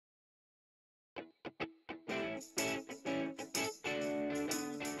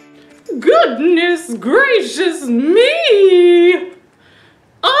Goodness gracious me!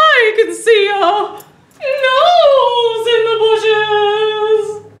 I can see a nose in the bushes!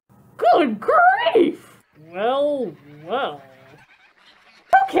 Good grief! Well, well.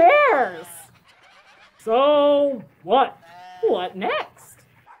 Who cares? So, what? What next?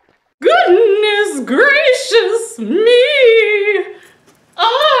 Goodness gracious me!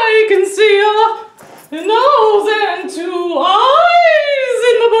 I can see a nose and two eyes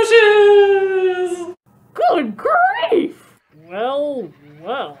in the bushes! Good grief! Well,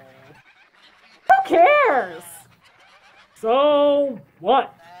 well. Who cares? So,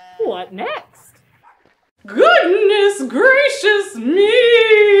 what? What next? Goodness gracious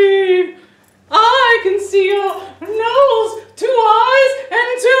me! I can see a nose, two eyes,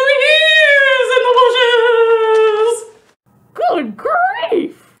 and two ears in the bushes! Good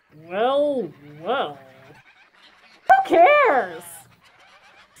grief! Well, well. Who cares?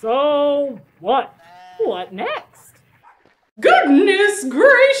 So, what? What next? Goodness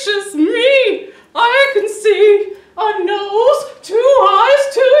gracious me! I can see a nose, two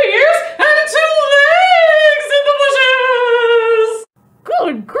eyes, two ears, and two legs in the bushes!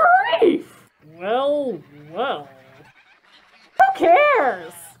 Good grief! Well, well. Who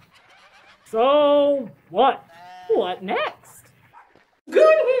cares? So, what? What next?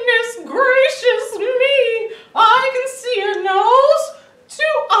 Goodness gracious me! I can see a nose,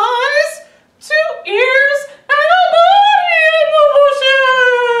 two eyes, two ears, and a body in the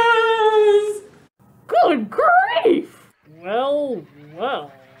bushes! Good grief! Well,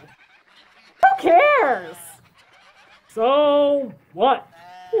 well. Who cares? So, what?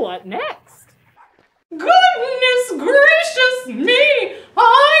 What next? Goodness gracious me!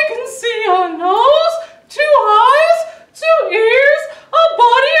 I can see a nose, two eyes, two ears, a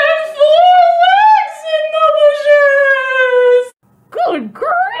body, and four legs in the bushes! Good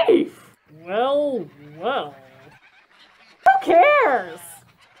grief! Well, well. Who cares?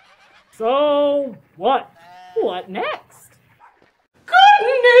 So, what? What next?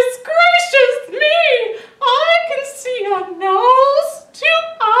 Goodness gracious me! I can see a nose, two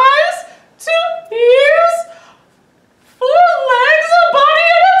eyes, two ears, four legs, a body,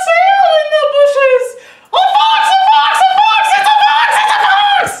 and a tail in the bushes! A fox! A fox! A fox! It's a fox! It's a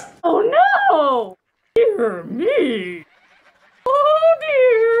fox! Oh no! Dear me! Oh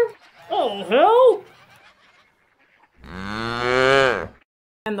dear! Oh help!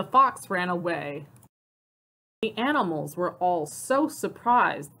 And the fox ran away. The animals were all so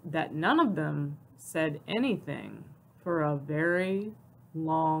surprised that none of them said anything for a very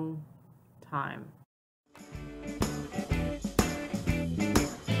long time.